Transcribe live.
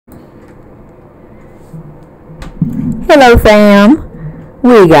Hello fam,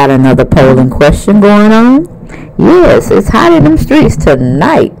 we got another polling question going on. Yes, it's hot in them streets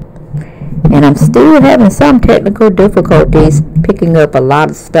tonight, and I'm still having some technical difficulties picking up a lot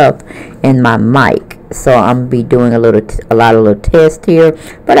of stuff in my mic, so I'm gonna be doing a lot of little tests here,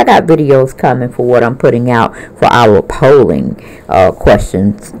 but I got videos coming for what I'm putting out for our polling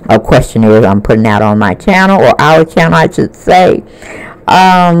questions or questionnaires I'm putting out on my channel, or our channel I should say.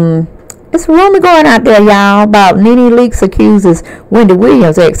 It's a rumor going out there, y'all, about NeneLeakes accuses Wendy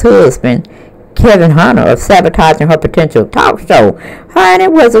Williams' ex-husband, Kevin Hunter, of sabotaging her potential talk show. Honey,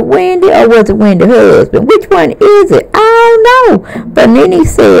 was it Wendy or was it Wendy's husband? Which one is it? I don't know. But Nene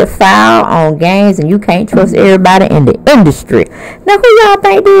said foul on games and you can't trust everybody in the industry. Now, who y'all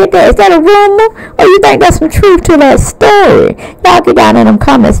think did that? Is that a rumor? Or you think there's some truth to that story? Y'all get down in them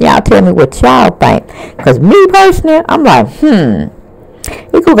comments and y'all tell me what y'all think. Because me personally, I'm like,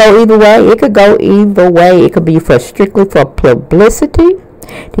 it could go either way. It could go either way. It could be strictly for publicity,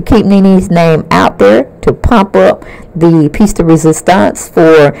 to keep Nene's name out there, to pump up the piece de resistance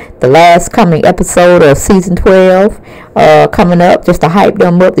for the last coming episode of season 12 coming up, just to hype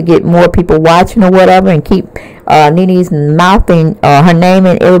them up, to get more people watching or whatever, and keep Nene's mouth and her name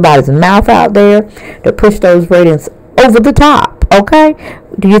in everybody's mouth out there, to push those ratings over the top. Okay,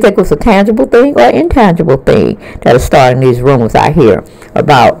 do you think it was a tangible thing or intangible thing that is starting these rumors out here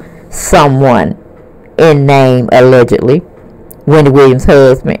about someone in name, allegedly Wendy Williams'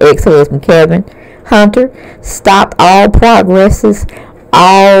 husband, ex-husband Kevin Hunter, stopped all progresses,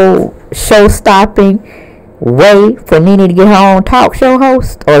 all show-stopping way for Nene to get her own talk show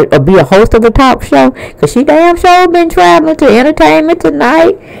host, or be a host of a talk show? Because she damn sure been traveling to Entertainment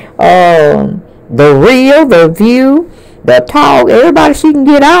Tonight, The Real, The View, The Talk, everybody she can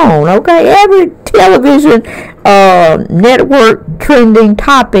get on, okay? Every television network trending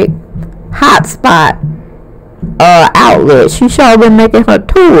topic hotspot outlet, she sure been making her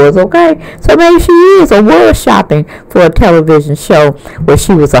tours, okay? So maybe she is or was shopping for a television show where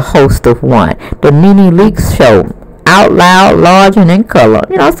she was a host of one. The NeneLeakes show, out loud, large, and in color,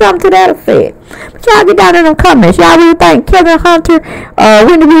 something to that effect. But y'all get down in them comments. Y'all really think Kevin Hunter,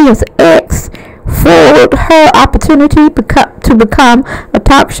 Wendy Williams' ex, foiled her opportunity to become a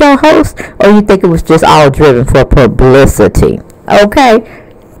talk show host, or you think it was just all driven for publicity? Okay,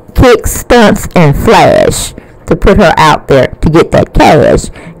 kicks, stunts, and flash to put her out there to get that cash.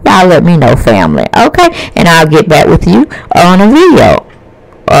 Y'all let me know, family. Okay, and I'll get back with you on a video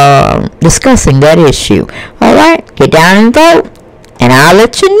discussing that issue. All right, get down and vote, and I'll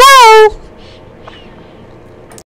let you know.